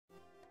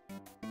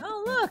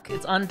look!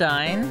 It's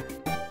Undyne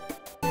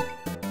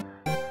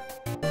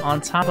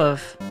on top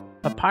of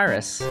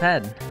Papyrus'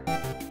 head.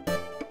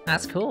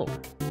 That's cool.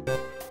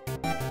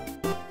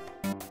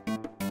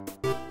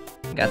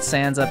 Got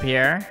Sans up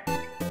here.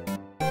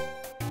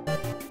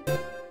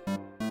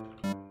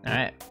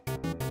 Alright.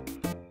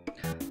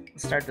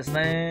 Let's start this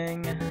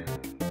thing.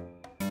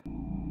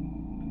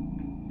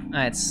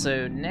 Alright,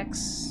 so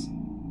next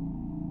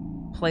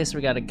place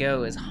we gotta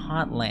go is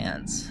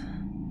Hotlands.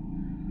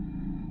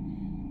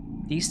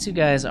 These two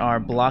guys are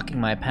blocking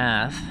my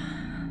path,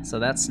 so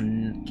that's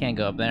can't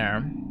go up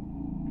there.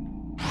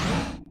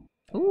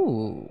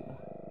 Ooh.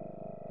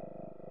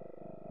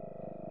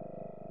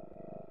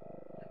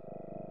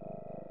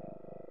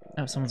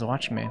 Oh, someone's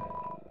watching me.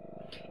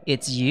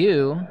 It's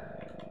you.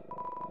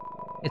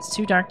 It's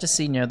too dark to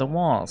see near the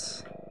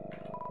walls.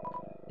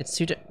 It's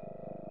too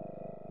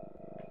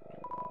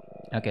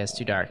Okay, it's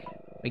too dark.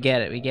 We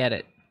get it, we get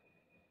it.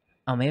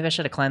 Oh, maybe I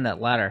should have climbed that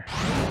ladder.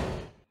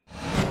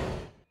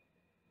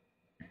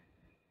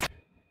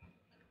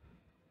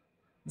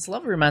 This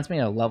level reminds me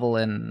of a level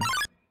in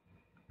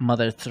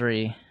Mother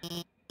 3.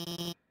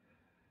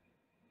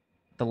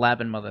 The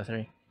lab in Mother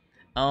 3.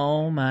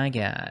 Oh my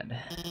god.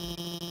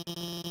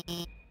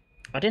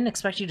 I didn't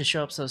expect you to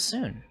show up so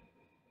soon.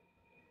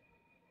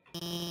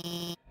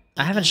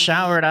 I haven't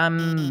showered,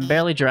 I'm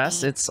barely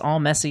dressed, it's all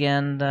messy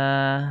and,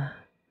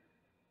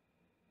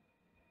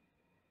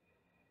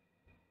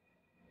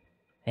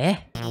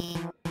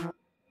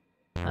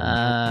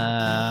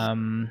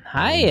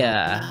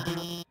 hiya.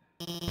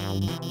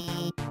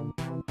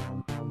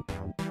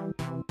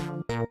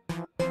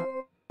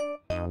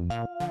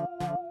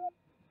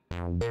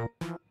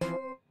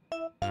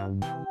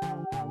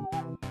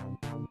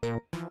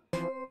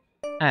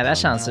 Alright, that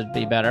sounds to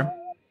be better.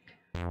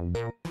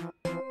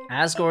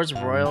 Asgore's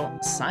royal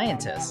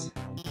scientist.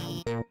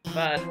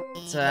 But,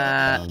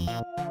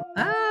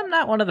 I'm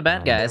not one of the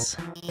bad guys.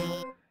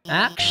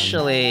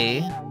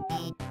 Actually,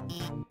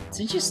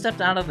 since you stepped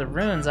out of the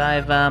ruins,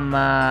 I've, been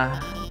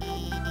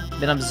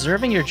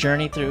observing your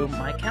journey through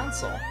my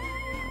council.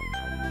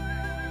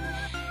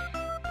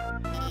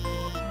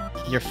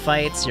 Your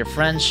fights, your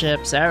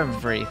friendships,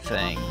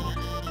 everything.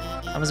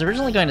 I was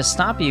originally going to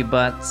stop you,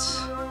 but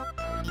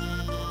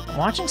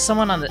watching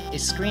someone on the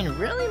screen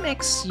really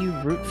makes you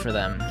root for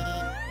them.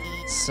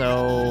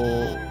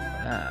 So,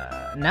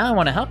 now I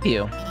want to help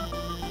you.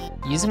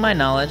 Using my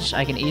knowledge,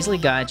 I can easily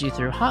guide you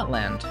through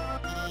Hotland.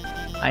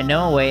 I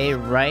know a way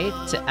right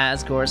to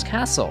Asgore's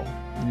castle.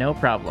 No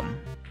problem.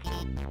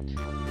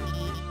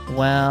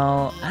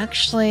 Well,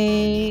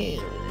 actually,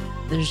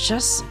 there's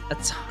just a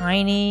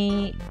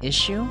tiny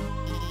issue.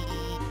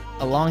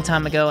 A long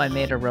time ago, I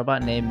made a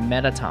robot named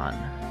Metaton.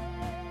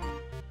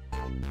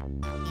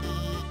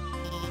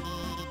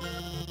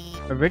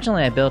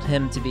 Originally, I built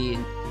him to be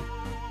an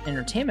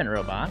entertainment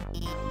robot.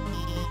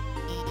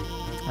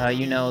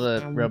 You know,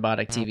 the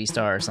robotic TV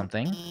star or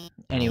something.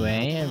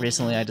 Anyway,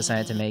 recently I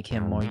decided to make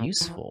him more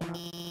useful.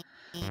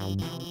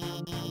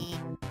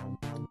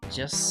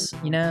 Just,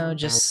 you know,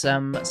 just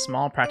some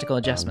small practical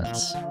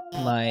adjustments.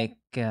 Like,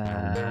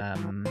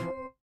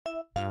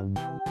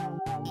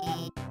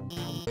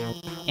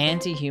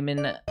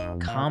 anti-human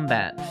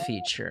combat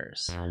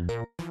features.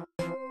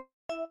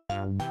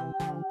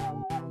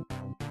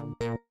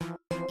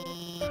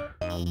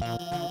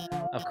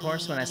 Of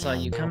course, when I saw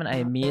you coming, I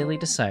immediately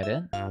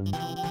decided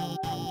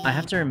I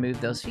have to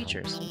remove those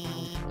features.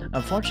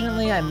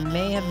 Unfortunately, I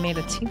may have made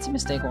a teensy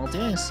mistake while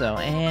doing so,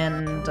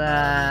 and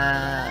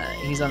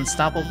he's an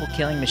unstoppable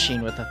killing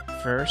machine with a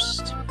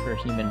thirst for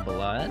human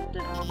blood.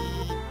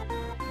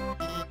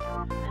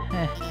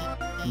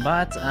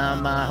 But,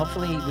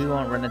 hopefully we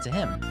won't run into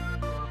him.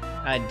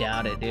 I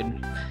doubt it,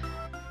 dude.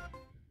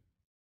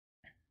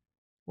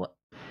 What?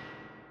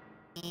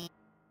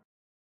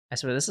 I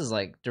swear, this is,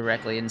 like,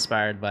 directly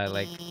inspired by,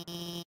 like,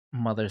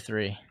 Mother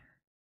 3.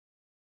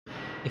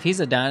 If he's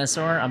a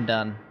dinosaur, I'm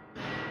done.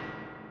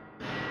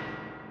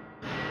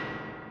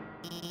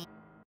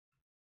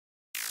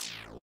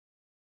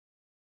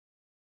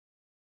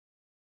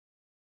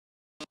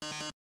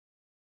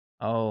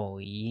 Oh,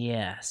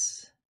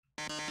 yes.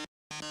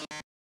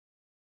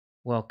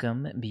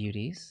 Welcome,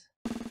 beauties.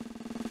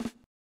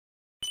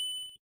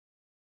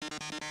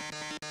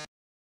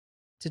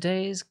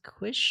 Today's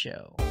quiz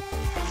show.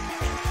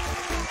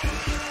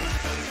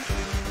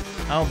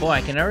 Oh boy,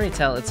 I can already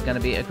tell it's gonna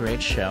be a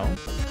great show.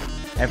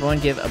 Everyone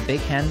give a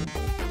big hand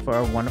for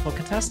a wonderful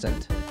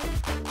contestant.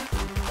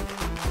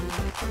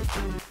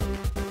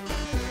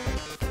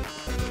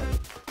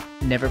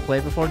 Never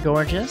played before,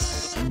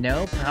 gorgeous?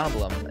 No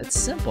problem. It's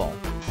simple.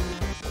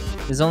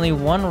 There's only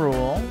one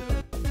rule.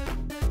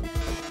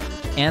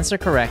 Answer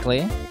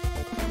correctly.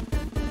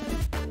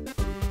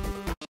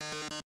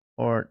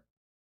 Or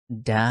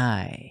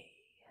die.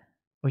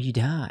 Or you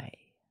die.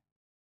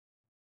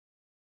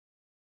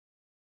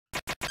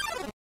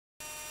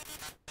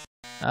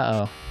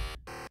 Uh-oh.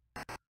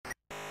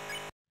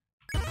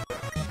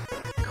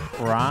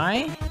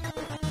 Cry?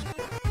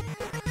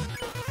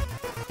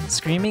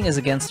 Screaming is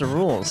against the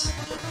rules.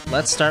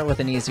 Let's start with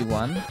an easy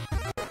one.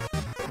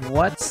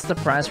 What's the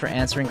prize for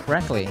answering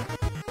correctly?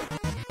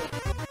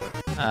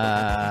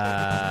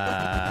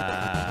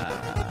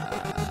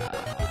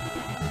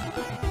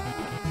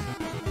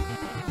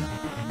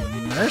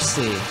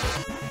 Mercy.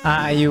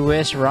 You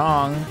wish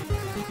wrong.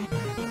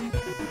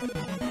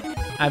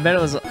 I bet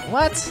it was...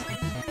 What?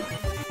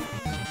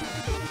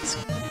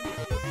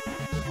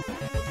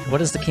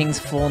 What is the king's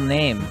full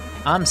name?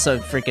 I'm so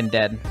freaking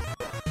dead.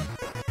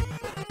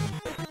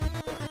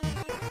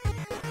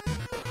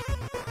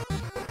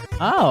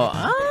 Oh,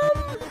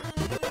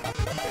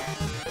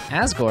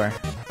 Asgore.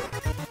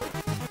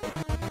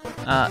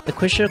 The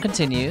quiz show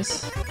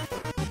continues.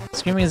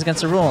 Screaming is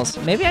against the rules.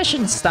 Maybe I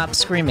shouldn't stop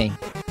screaming.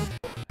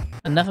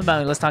 Enough about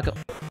me, let's talk...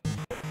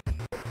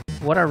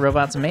 What are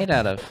robots made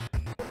out of?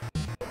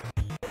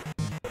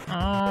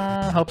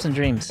 Hopes and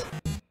dreams.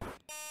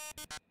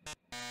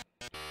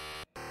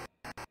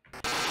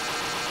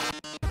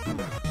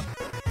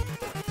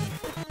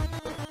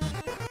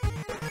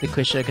 The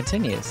quiz show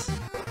continues.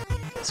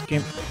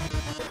 Scream...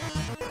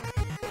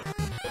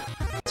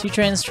 2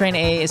 trains, train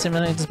A is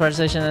similar to this part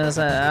station as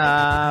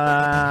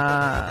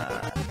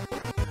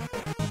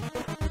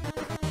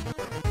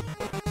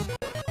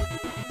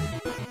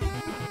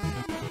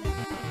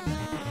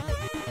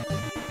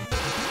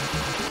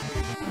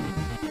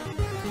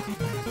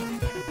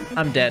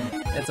I'm dead.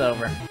 It's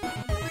over.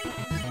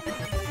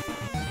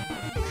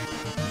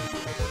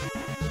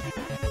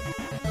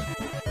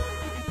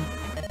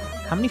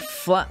 How many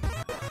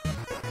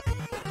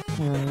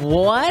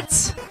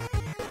What?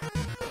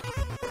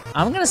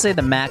 I'm gonna say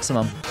the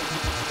maximum.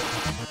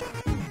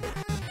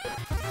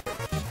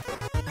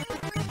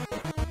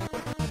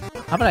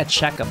 How about I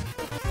check them?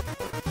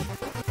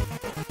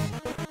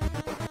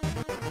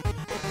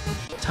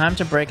 Time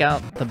to break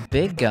out the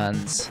big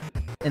guns.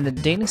 In the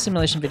dating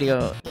simulation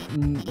video,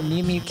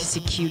 Mew Mew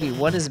Kissy Cutie,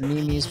 what is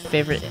Mew Mew's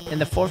favorite? In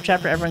the 4th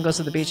chapter, everyone goes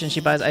to the beach and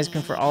she buys ice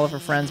cream for all of her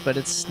friends, but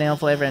it's snail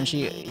flavor, and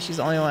she's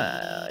the only one.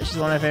 She's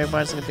one of my favorite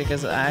parts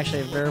because I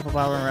actually have very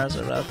popular and roused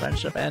about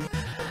friendship and.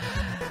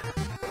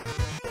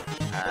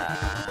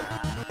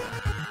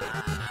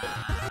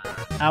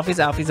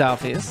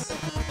 Alfies.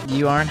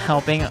 You aren't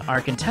helping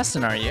our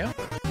contestant, are you?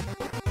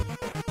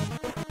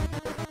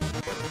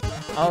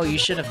 Oh, you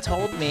should have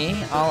told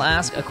me. I'll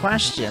ask a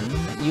question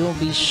you will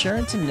be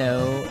sure to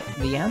know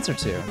the answer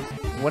to.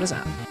 What is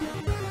that?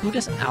 Who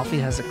does Alfie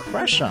has a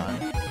crush on?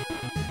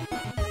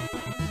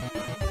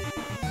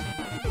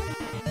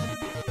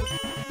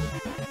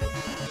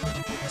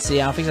 See,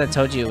 Alfies, I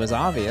told you it was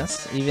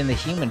obvious. Even the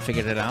human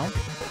figured it out.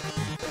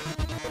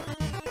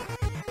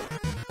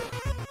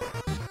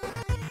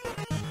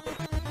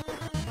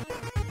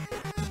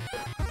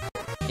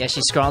 Yeah,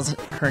 she scrawls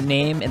her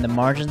name in the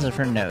margins of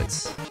her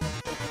notes.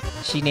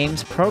 She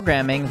names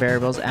programming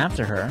variables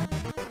after her.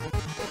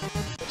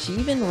 She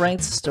even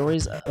writes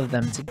stories of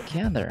them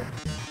together.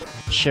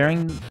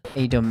 Sharing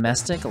a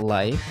domestic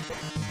life.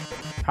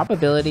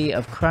 Probability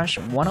of crush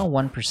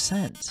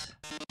 101%.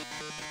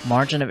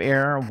 Margin of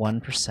error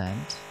 1%.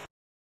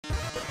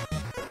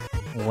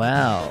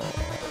 Well,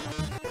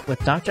 with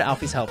Dr.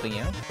 Alfie's helping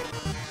you,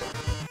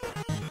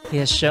 he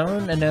has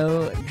shown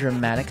no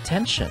dramatic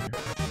tension.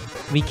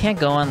 We can't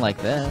go on like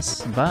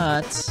this,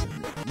 but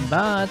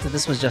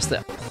this was just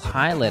the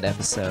pilot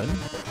episode.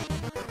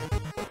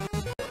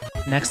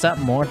 Next up,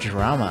 more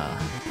drama.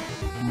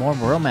 More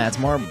romance,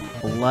 more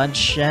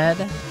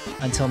bloodshed.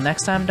 Until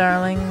next time,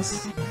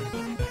 darlings.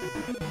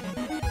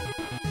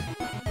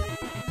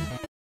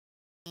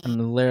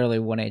 I'm literally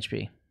 1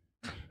 HP.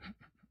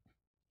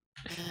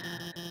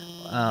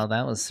 Oh,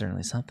 that was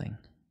certainly something.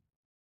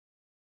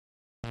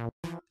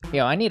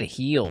 Yo, I need a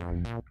heal.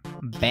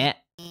 Bat.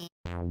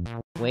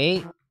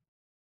 Wait.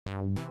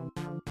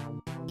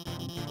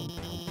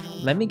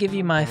 Let me give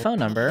you my phone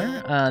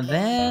number.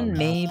 Then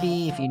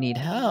maybe if you need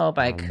help,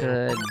 I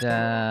could,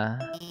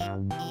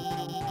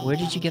 Where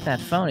did you get that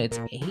phone? It's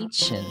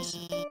ancient.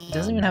 It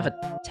doesn't even have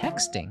a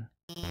texting.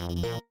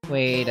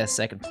 Wait a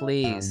second,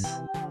 please.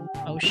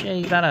 Oh shit,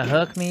 you gotta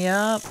hook me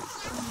up?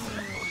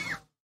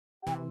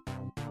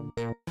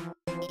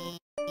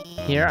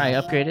 Here, I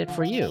upgraded it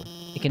for you.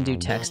 It can do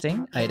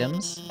texting,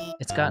 items.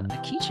 It's got a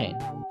keychain.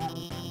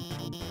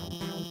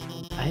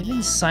 I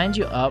even signed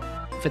you up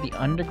for the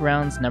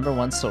Underground's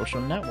 #1 social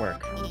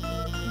network.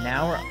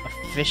 Now we're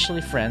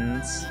officially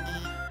friends.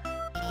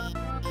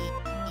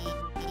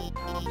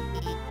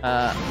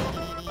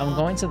 I'm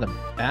going to the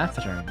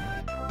bathroom.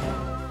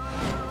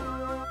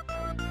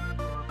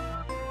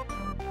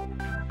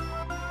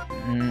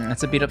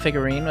 It's a beat-up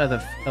figurine of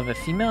a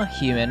female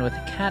human with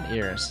cat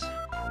ears.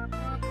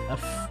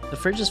 The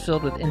fridge is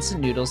filled with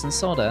instant noodles and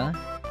soda.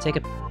 Take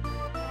a...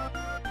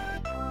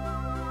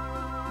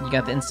 You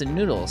got the instant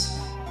noodles.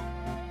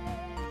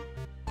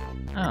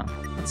 Oh,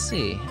 let's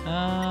see.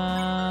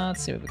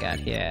 Let's see what we got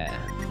here.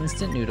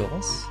 Instant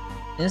noodles.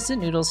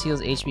 Instant noodles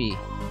heals HP.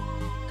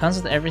 Comes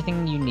with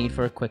everything you need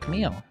for a quick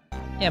meal.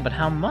 Yeah, but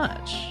how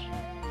much?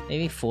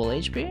 Maybe full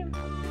HP?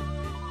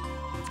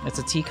 It's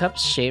a teacup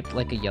shaped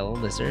like a yellow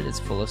lizard. It's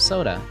full of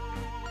soda.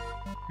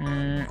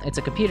 It's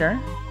a computer.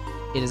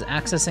 It is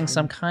accessing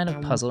some kind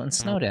of puzzle in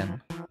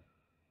Snowden.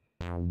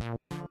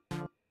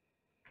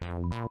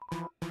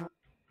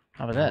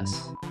 How about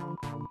this?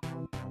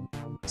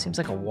 Seems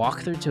like a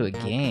walkthrough to a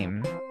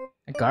game.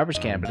 A garbage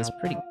can, but it's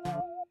pretty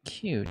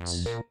cute.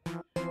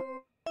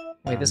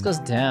 Wait, this goes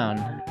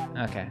down.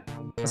 Okay.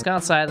 Let's go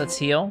outside, let's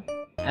heal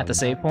at the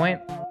save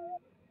point.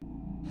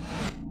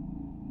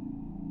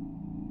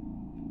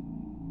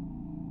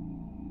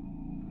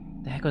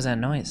 The heck was that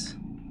noise?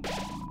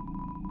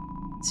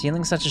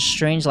 Sealing such a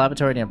strange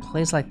laboratory in a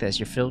place like this,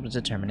 you're filled with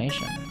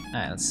determination.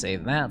 Alright, let's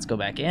save that. Let's go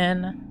back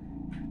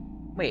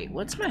in. Wait,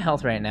 what's my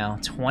health right now?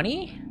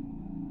 20?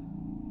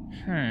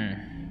 I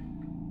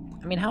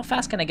mean, how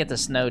fast can I get to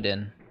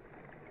Snowden?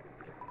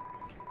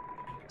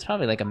 It's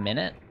probably like a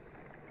minute.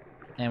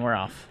 And we're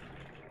off.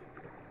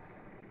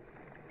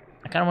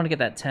 I kind of want to get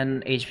that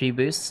 10 HP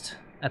boost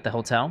at the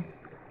hotel.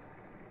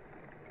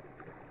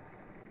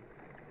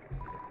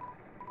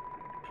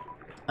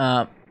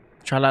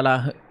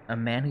 Tralala, a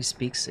man who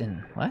speaks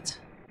in what?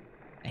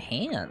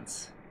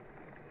 Hands.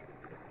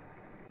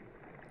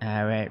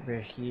 Alright, we're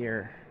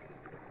here.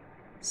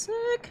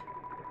 Sick.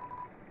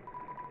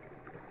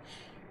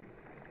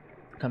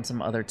 Come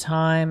some other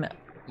time.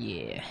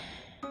 Yeah.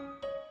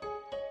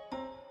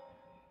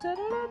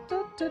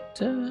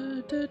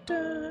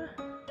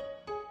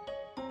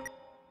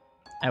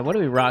 Alright, what are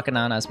we rocking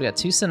on us? We got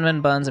 2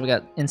 cinnamon buns and we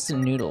got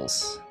instant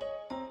noodles.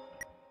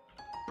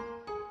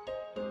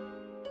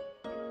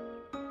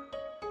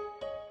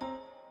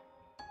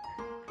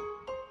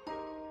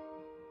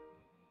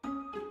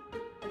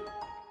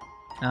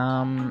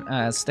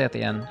 Let's stay at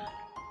the end.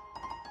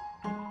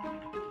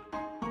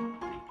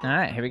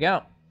 Alright, here we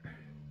go.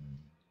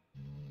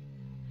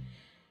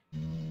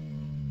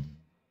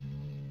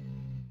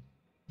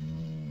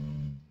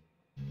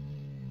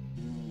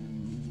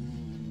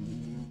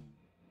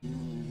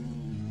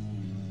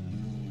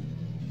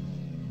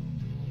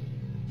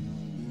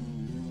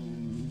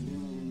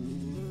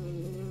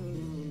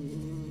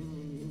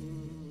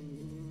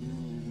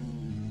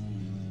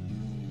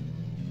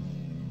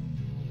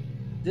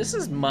 This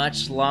is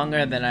much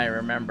longer than I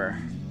remember.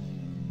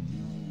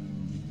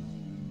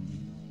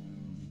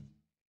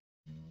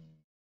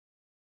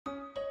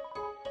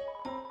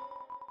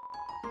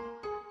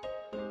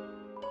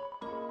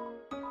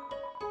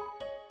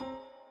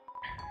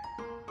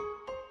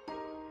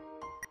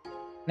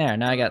 There,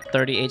 now I got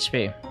 30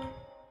 HP.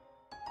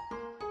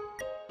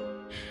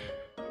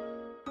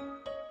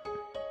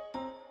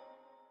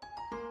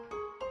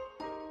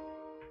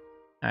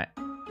 Alright.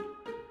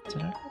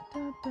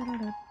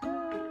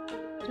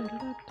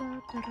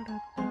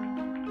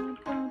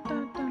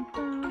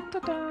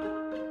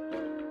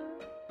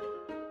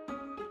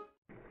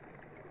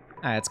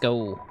 Alright, let's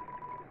go.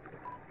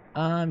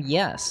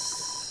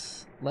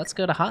 Yes. Let's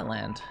go to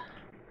Hotland.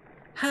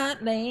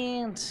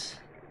 Hotland!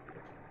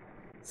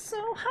 So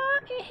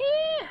hot in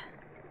here!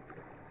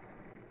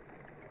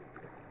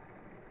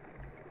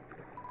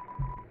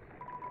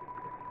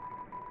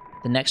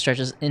 The neck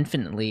stretches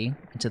infinitely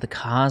into the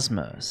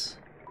cosmos.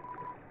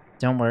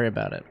 Don't worry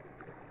about it.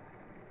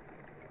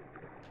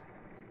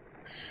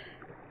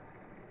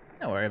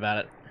 Don't worry about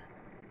it.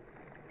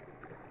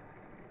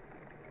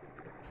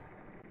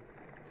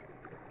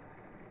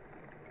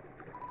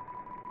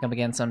 Come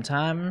again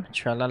sometime.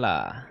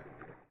 Tra-la-la.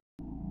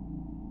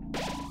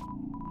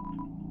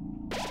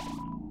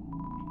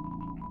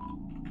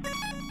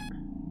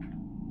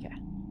 Okay.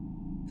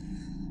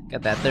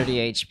 Got that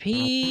 30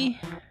 HP.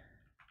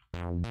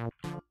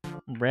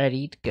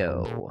 Ready to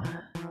go.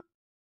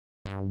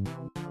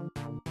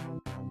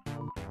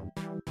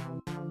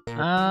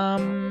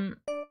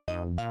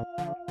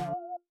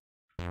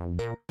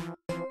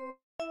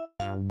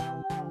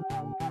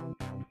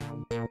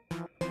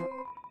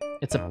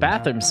 It's a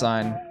bathroom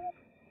sign.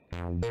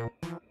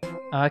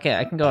 Okay,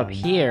 I can go up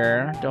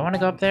here. Do I want to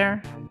go up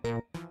there?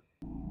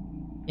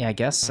 Yeah, I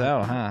guess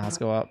so, huh? Let's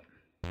go up.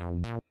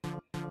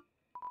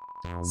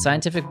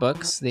 Scientific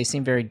books, they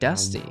seem very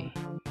dusty.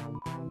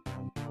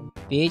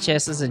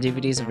 VHSs and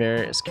DVDs of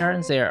various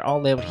kinds, they are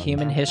all labeled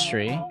human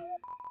history.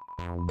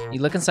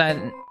 You look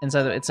inside,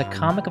 it's a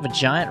comic of a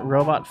giant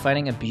robot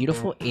fighting a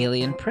beautiful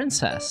alien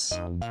princess.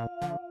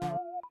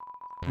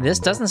 This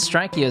doesn't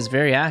strike you as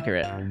very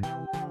accurate.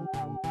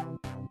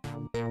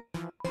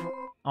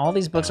 All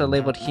these books are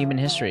labeled human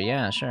history,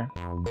 yeah, sure.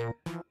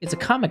 It's a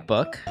comic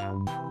book.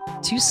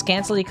 2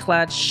 scantily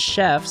clad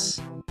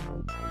chefs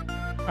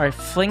are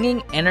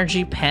flinging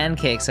energy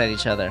pancakes at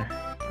each other.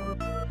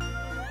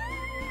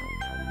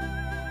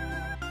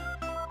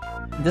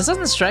 This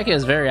doesn't strike you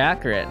as very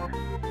accurate.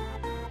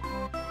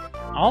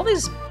 All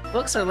these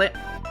books are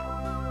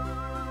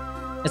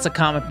It's a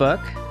comic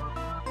book.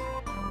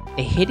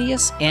 A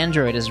hideous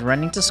android is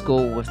running to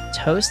school with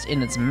toast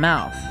in its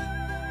mouth.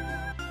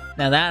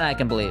 Now that I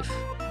can believe.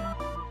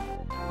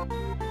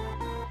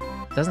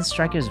 Doesn't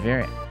strike you as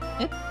very...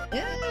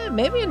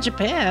 maybe in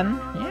Japan.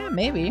 Yeah,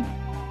 maybe.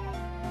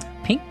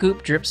 Pink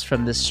goop drips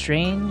from this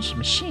strange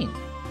machine.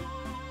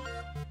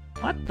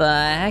 What the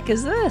heck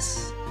is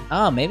this?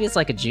 Oh, maybe it's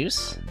like a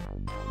juice?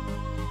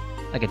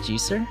 Like a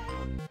juicer?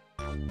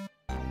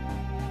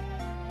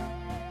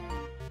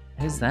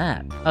 Who's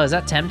that? Oh, is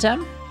that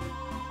Temtem?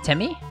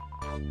 Temmie?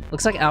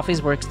 Looks like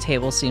Alfie's work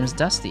table seems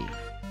dusty.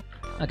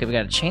 Okay, we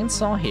got a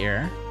chainsaw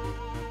here.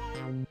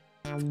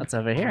 What's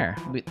over here?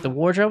 The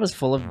wardrobe is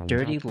full of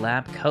dirty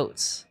lab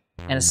coats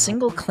and a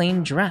single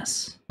clean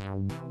dress.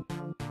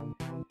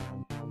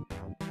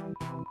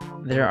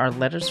 There are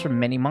letters from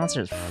many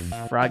monsters.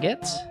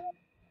 Frogget,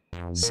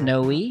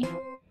 Snowy,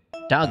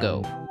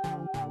 Doggo.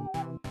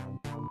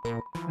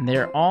 And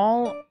they're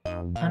all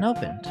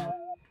unopened.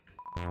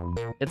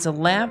 It's a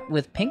lamp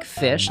with pink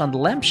fish on the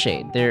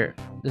lampshade.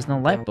 There's no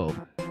light bulb.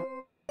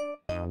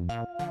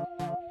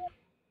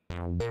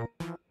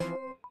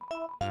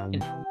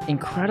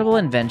 Incredible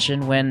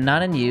invention. When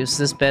not in use,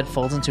 this bed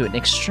folds into an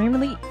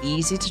extremely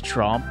easy to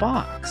draw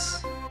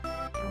box.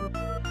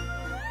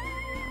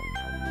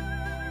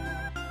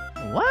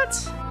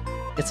 What?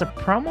 It's a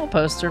promo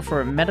poster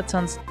for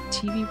Metaton's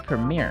TV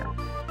premiere.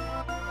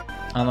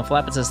 On the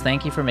flap it says,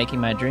 "Thank you for making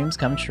my dreams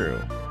come true."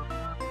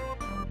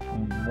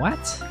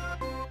 What?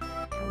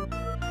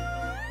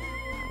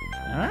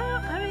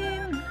 I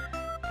mean...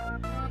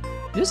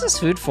 Who's this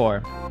food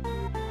for?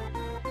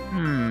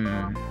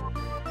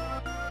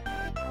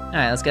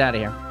 Alright, let's get out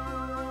of here.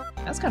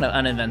 That's kind of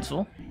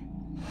uneventful.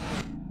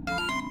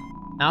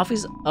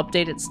 Alfie's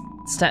updated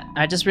stat...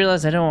 I just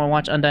realized I don't want to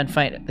watch Undyne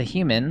fight the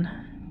human.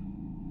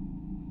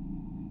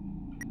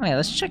 Okay,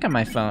 let's check on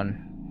my phone.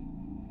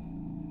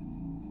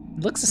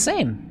 It looks the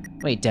same.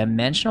 Wait,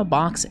 Dimensional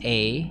Box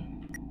A,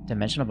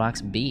 Dimensional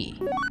Box B.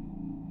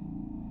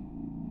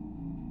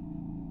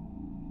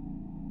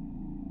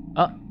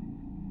 Oh.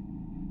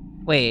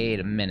 Wait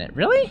a minute,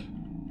 really?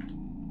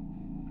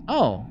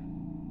 Oh.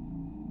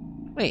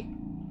 Wait.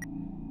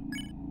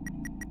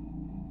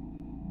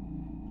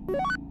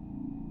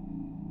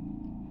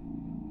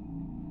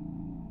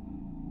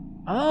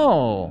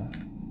 Oh.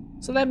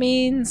 So that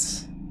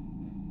means...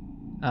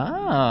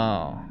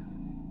 Oh.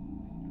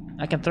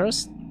 I can throw...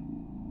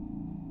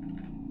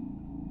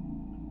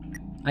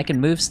 I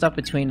can move stuff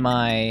between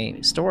my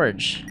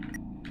storage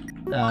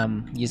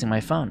using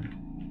my phone.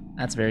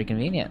 That's very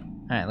convenient.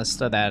 Alright, let's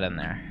throw that in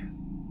there.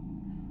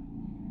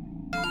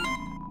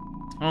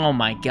 Oh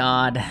my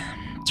god.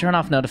 Turn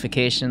off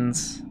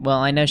notifications. Well,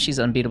 I know she's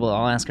unbeatable.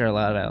 I'll ask her a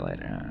lot about it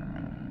later.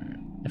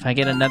 If I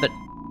get another...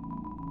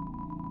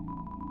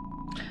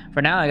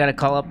 For now, I gotta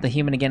call up the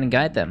human again and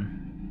guide them.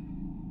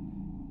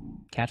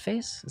 Cat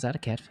face? Is that a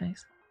cat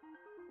face?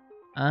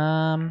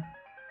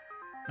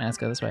 Let's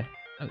go this way.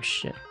 Oh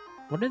shit.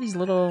 What are these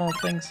little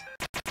things?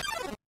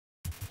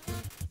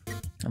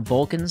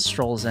 Vulcan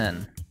strolls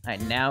in.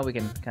 Alright, now we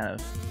can kind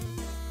of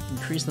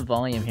increase the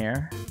volume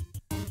here.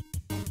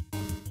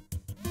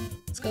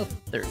 Let's go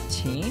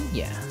 13?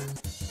 Yeah.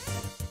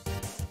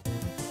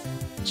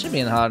 Should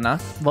be hot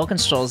enough. Vulcan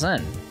strolls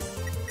in.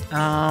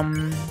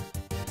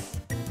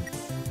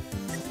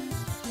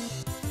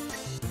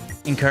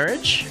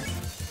 Encourage?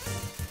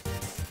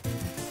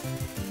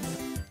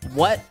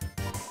 What?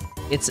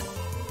 It's...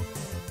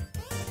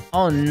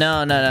 Oh,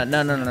 no, don't.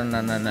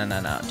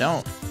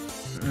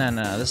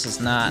 No, this is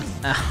not...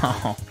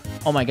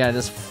 Oh my god,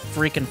 this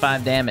freaking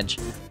 5 damage.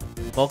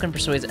 Vulcan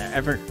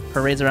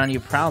parades around you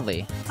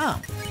proudly. Oh.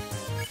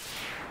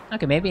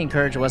 Okay, maybe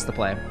Encourage was the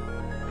play.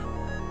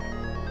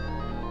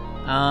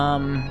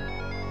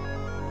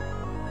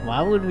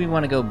 Why would we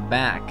want to go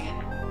back?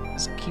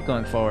 Let's keep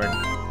going forward.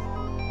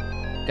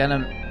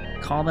 Gonna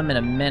call them in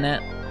a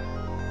minute.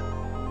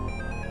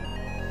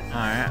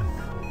 Alright.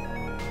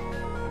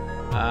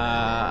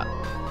 Alright.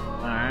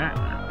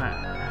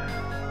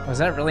 Was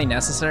that really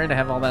necessary to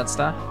have all that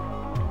stuff?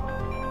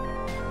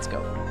 Let's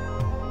go.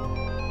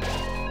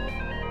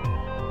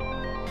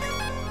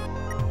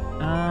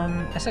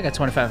 I still got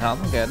 25 health,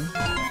 I'm good.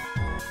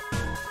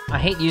 I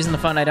hate using the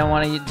phone, I don't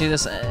want to do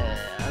this,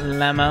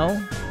 Lemo.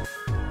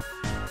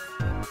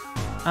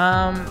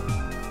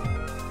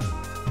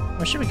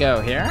 Where should we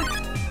go, here?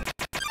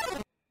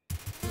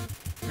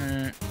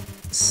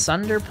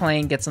 Sunder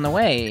plane gets in the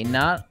way,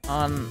 not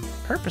on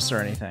purpose or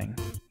anything.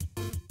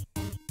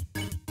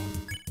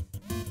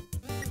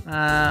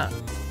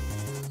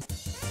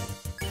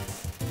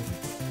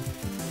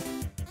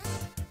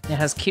 It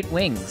has cute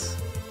wings.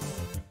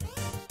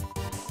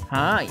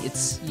 Huh?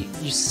 It's...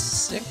 You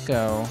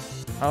sicko.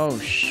 Oh,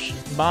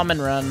 bomb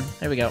and run.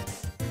 There we go.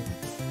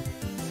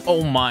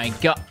 Oh my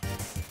god.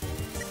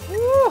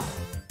 Woo!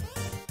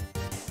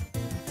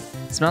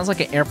 It smells like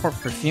an airport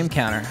perfume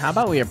counter. How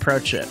about we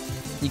approach it?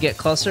 You get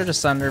closer to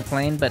Sunder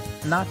Plane, but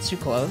not too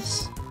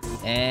close.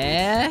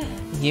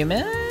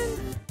 Human?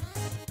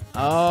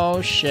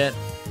 Oh shit.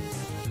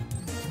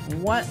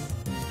 What?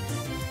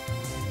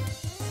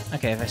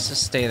 Okay, if I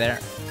just stay there.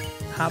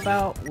 How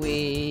about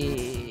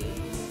we...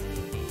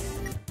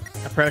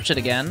 approach it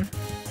again?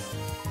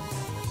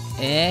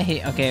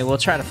 Okay, we'll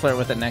try to flirt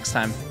with it next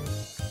time.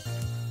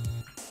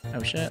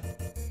 Oh shit.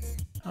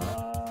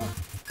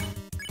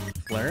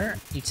 Flirt?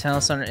 You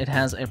tell Sunder it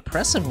has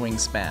impressive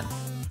wingspan.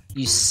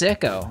 You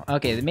sicko.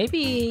 Okay,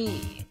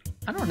 maybe...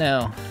 I don't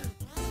know.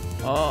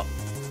 Oh.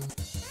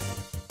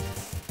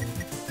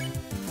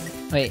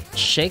 Wait,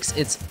 shakes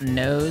its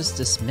nose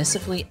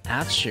dismissively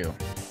at you.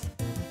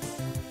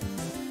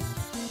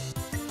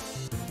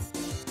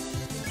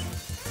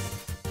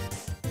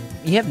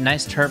 You have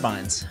nice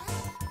turbines.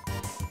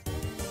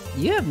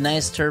 You have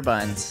nice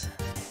turbines.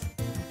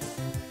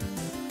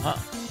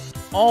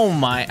 Oh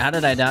my, how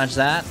did I dodge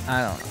that?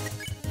 I don't know.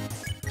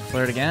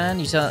 Flirt again?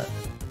 You tell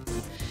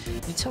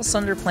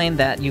Sunderplane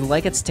that you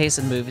like its taste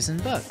in movies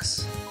and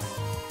books.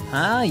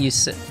 Ah, you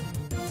sit.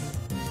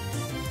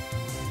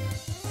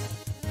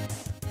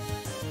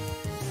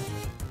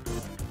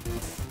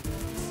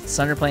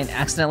 Sunderplane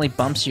accidentally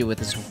bumps you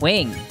with its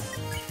wing.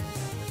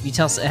 You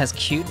tell it has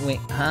cute wing.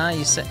 Huh?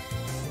 You said.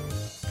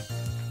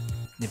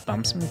 It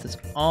bumps me with its.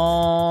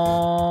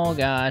 Oh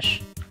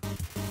gosh.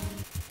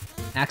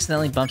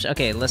 Accidentally bumps.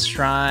 Okay, let's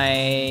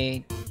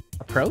try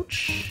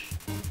approach,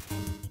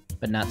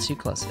 but not too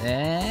close.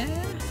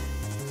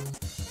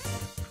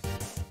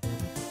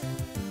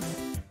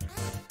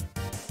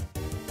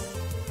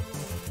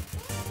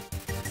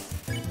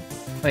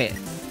 Wait,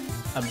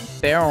 a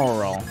barrel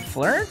roll.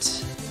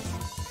 Flirt?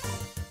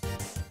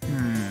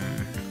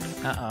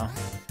 Uh-oh.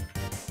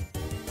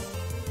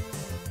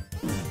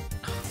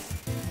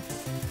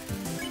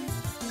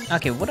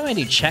 Okay, what do I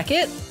do? Check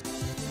it?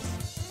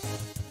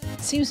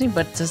 Seems to me,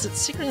 but does it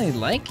secretly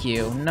like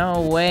you?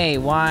 No way,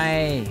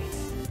 why?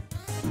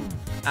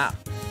 Ah.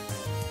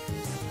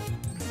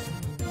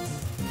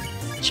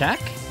 Check?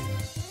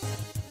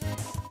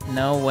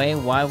 No way,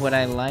 why would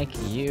I like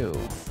you?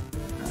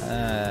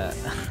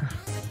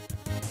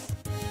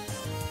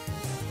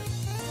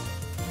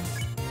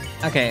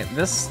 Okay,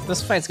 this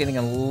fight's getting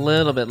a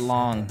little bit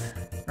long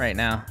right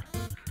now.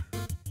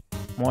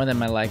 More than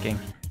my liking.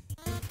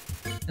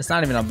 It's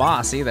not even a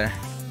boss either.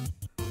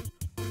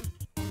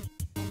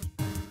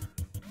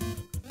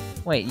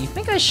 Wait, you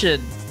think I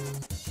should...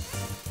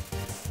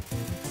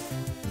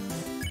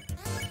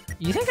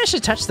 You think I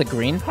should touch the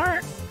green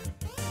part?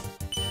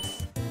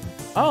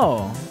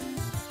 Oh.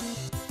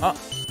 Oh.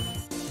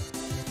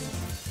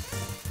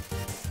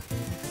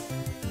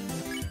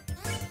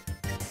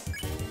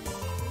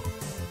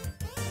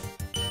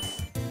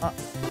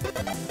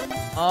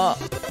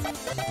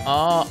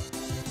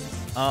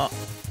 Oh.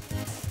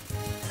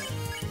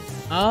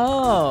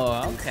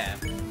 Oh, okay.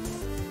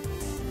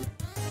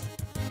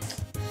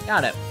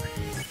 Got it.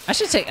 I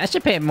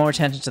should pay more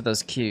attention to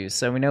those cues.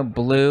 So we know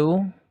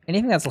blue,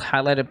 anything that's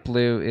highlighted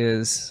blue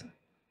is,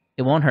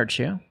 it won't hurt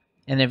you.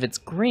 And if it's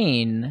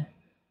green,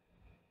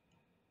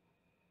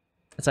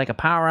 it's like a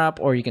power up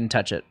or you can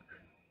touch it.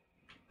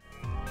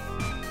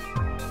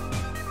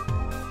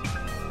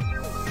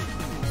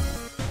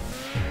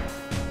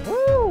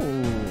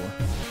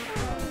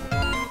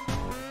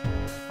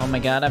 Oh my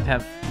god, I've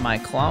had my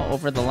claw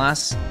over the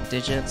last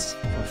digits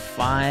for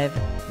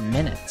 5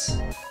 minutes.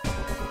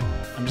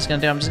 I'm just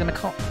gonna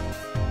call...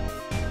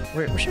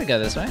 Where should we go?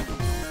 This way?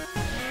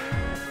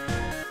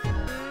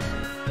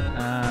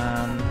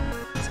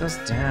 This goes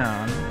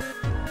down.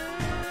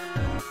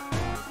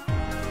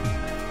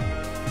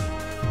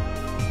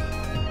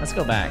 Let's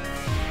go back.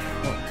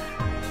 Oh.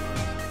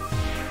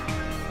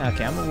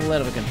 Okay, I'm a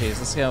little bit confused.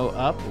 Let's go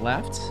up,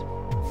 left.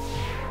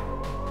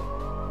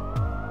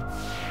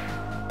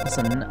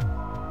 Listen,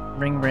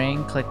 ring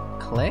ring, click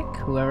click.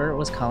 Whoever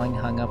was calling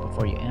hung up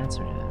before you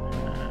answered it.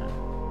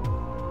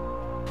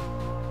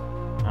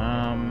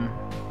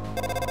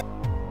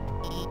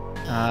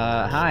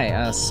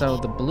 Hi, so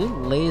the blue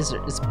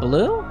laser, it's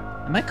blue?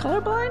 Am I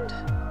colorblind?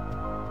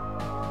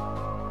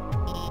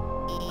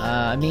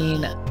 I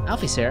mean,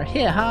 Alfie's here.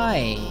 Hey,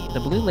 hi! The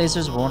blue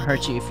lasers won't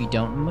hurt you if you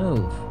don't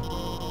move.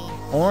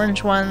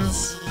 Orange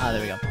ones,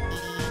 there we go.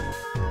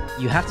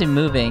 You have to be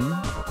moving,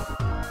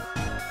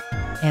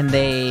 and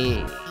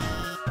they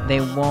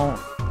won't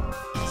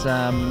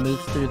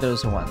move through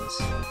those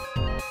ones.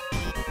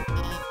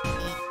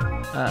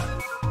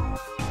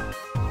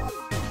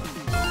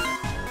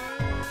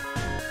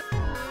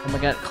 Oh my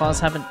god, claws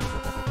haven't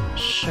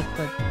shook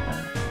like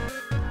that.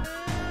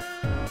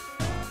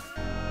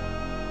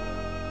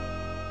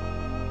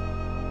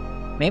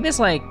 Maybe it's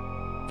like,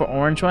 for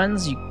orange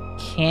ones, you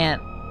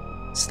can't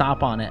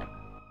stop on it.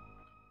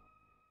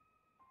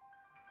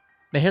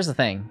 But here's the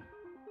thing.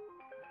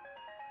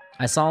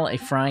 I saw a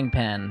frying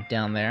pan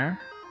down there.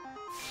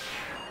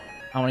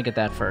 I want to get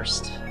that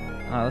first.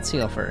 Let's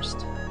heal first.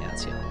 Yeah,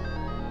 let's heal.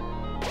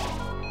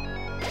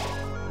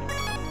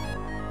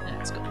 Yeah,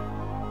 let's go.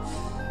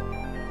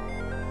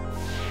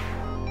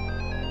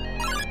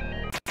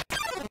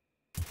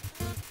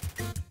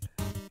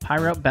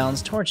 Pyro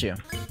bounds towards you.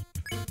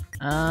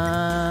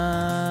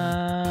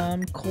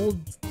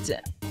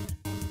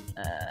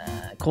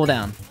 Cool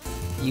down.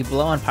 You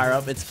blow on Pyro,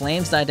 its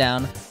flames die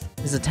down.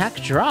 His attack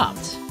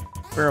dropped.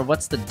 Bro,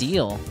 what's the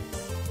deal?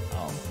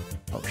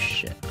 Oh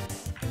shit.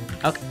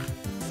 Okay.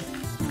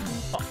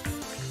 Oh.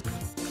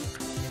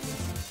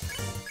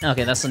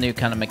 Okay, that's the new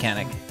kind of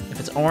mechanic. If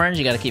it's orange,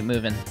 you gotta keep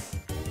moving.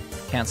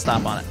 Can't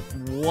stop on it.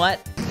 What?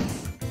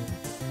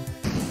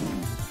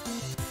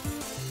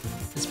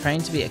 It's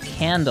praying to be a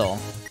candle.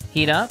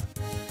 Heat up?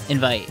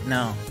 Invite.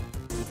 No.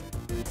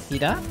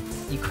 Heat up?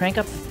 You crank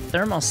up the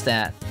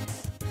thermostat.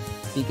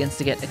 Begins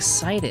to get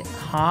excited.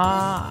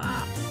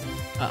 Ha!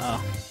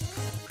 Uh-oh.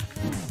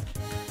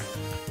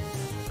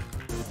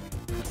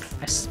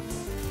 I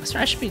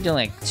swear I should be doing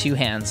like 2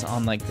 hands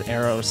on like the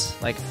arrows.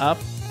 Like up,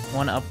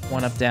 one up,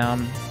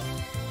 down.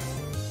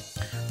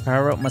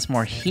 Power rope much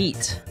more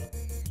heat.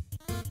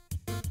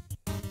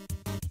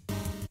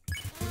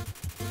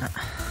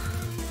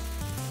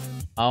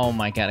 Oh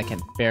my god, I can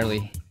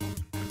barely.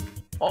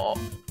 Oh.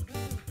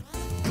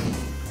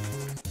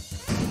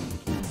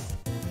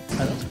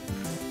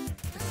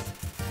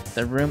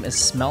 The room is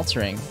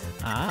smeltering.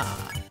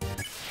 Ah.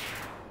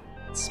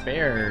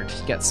 Spared.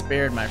 You got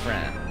spared, my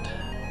friend.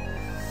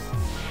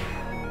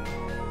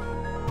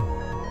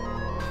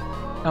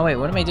 Oh wait,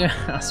 what am I doing?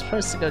 I was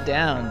supposed to go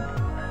down.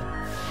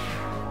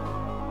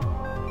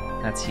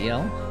 That's heal.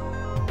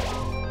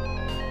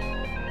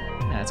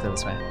 Yeah, let's go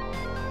this way.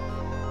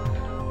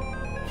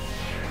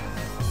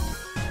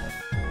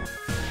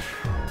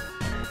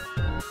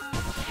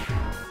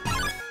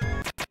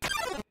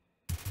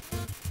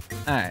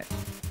 Alright.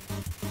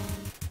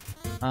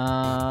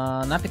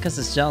 Not because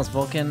this jealous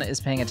Vulcan is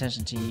paying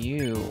attention to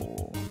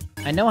you.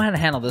 I know how to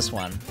handle this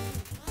one.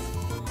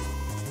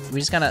 We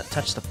just gotta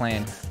touch the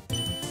plane.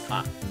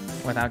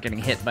 Without getting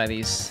hit by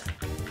these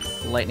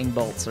lightning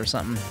bolts or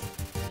something.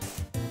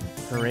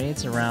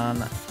 Parades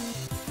around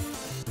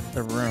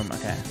the room.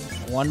 Okay.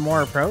 One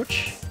more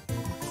approach.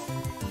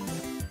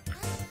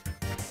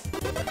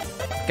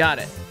 Got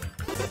it.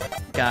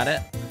 Got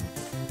it.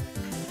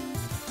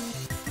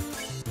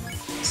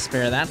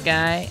 Spare that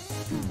guy.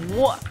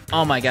 What?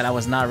 Oh my god, I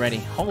was not ready.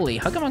 Holy,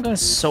 how come I'm going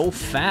so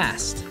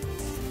fast?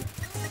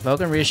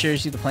 Vulcan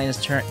reassures you the plane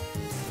is turn.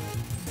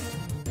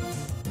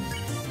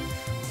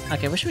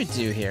 Okay, what should we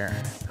do here?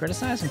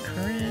 Criticize,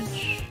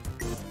 encourage?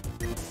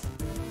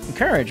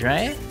 Encourage,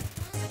 right?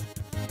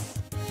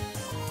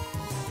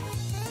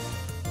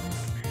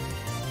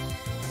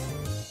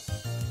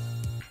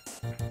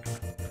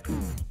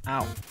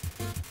 Ow.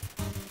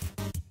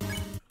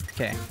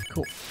 Okay,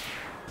 cool.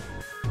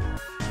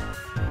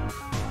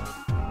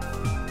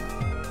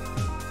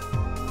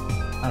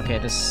 Okay,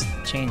 this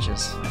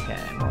changes. Okay,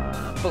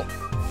 boom.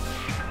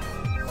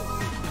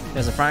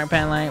 There's a frying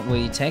pan light. Will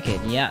you take it?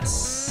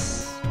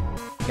 Yes.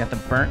 You got the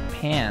burnt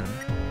pan.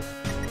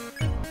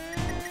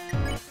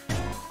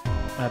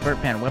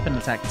 Burnt pan. Weapon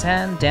attack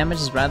 10.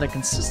 Damage is rather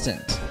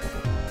consistent.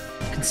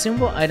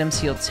 Consumable items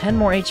heal 10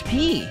 more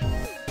HP.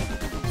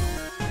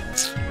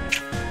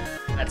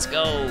 Let's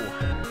go.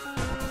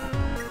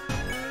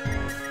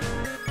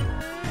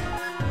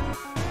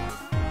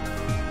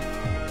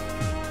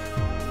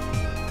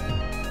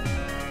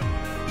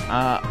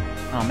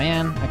 Oh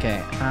man,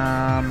 okay,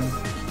 I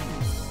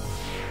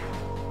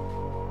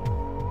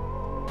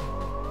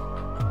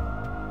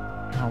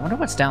wonder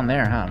what's down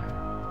there, huh?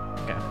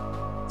 Okay,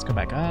 let's go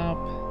back up.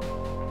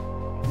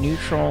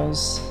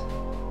 Neutrals.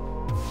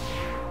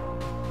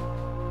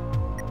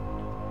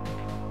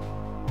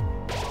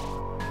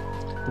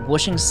 The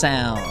whooshing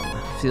sound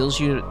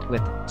fills you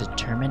with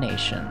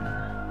determination.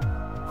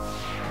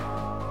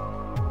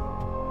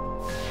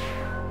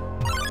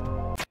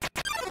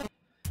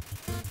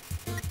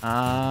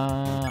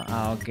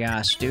 Oh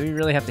gosh, do we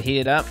really have to heat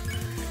it up?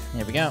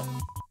 Here we go.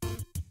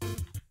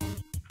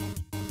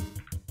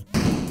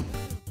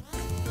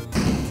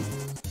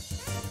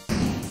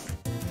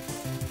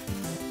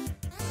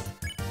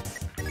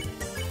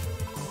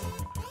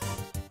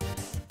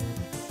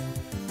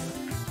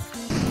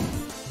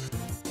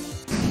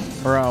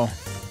 Bro,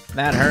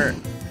 that hurt.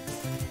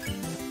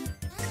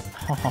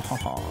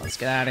 Oh, let's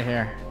get out of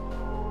here.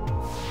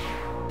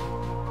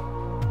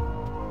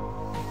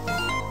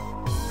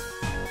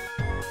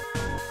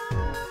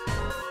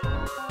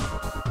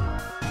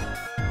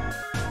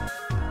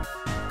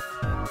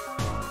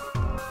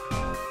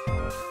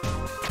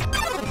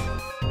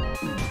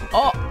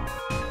 Oh!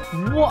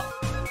 What?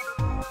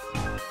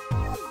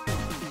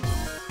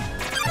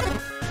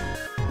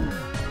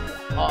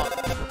 Oh.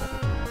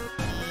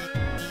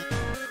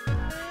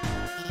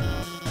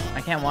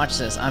 I can't watch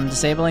this. I'm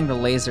disabling the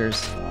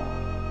lasers.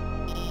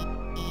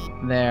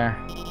 There.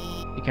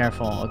 Be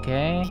careful,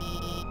 okay?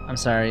 I'm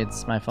sorry,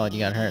 it's my fault you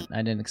got hurt. I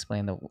didn't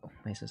explain the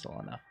lasers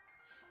well enough.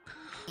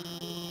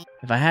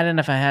 If I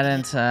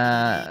hadn't,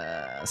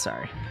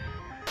 sorry.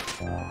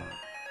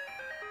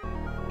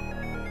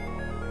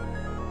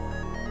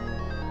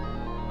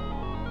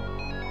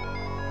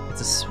 It's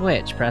a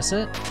switch. Press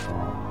it.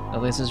 The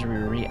lasers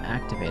will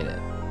reactivate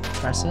it.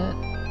 Press it.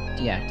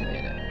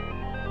 Deactivate it.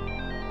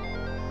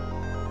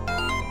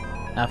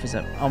 Alfie's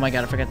up. Oh my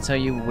god, I forgot to tell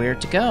you where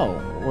to go.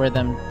 Where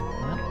them...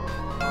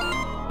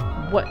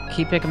 What?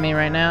 Keep picking me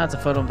right now? It's a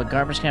photo of a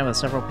garbage can with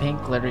several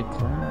pink glittery...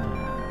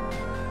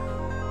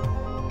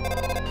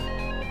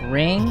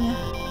 Ring?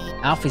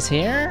 Alfie's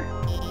here?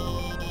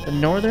 The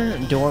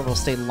northern door will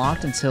stay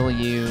locked until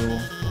you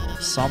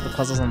solve the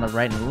puzzles on the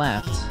right and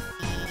left.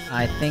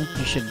 I think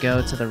you should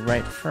go to the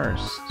right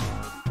first.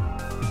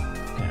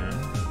 Okay.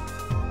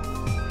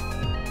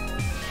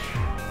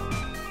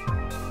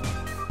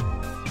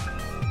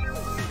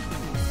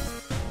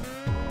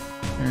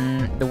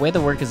 the way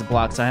the work is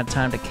blocked, so I had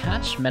time to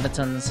catch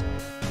Metaton's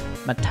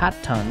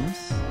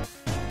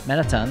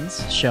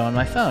show on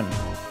my phone.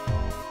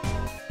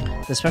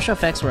 The special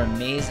effects were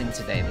amazing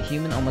today. The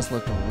human almost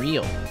looked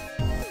real.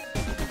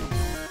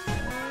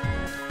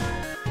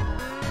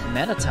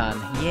 Metaton,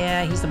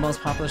 yeah, he's the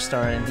most popular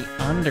star in the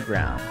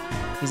underground.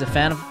 He's a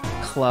fan of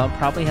club,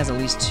 probably has at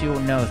least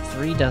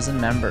 3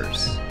 dozen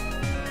members.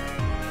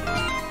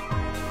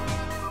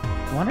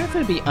 I wonder if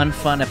it'd be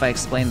unfun if I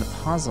explained the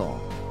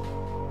puzzle.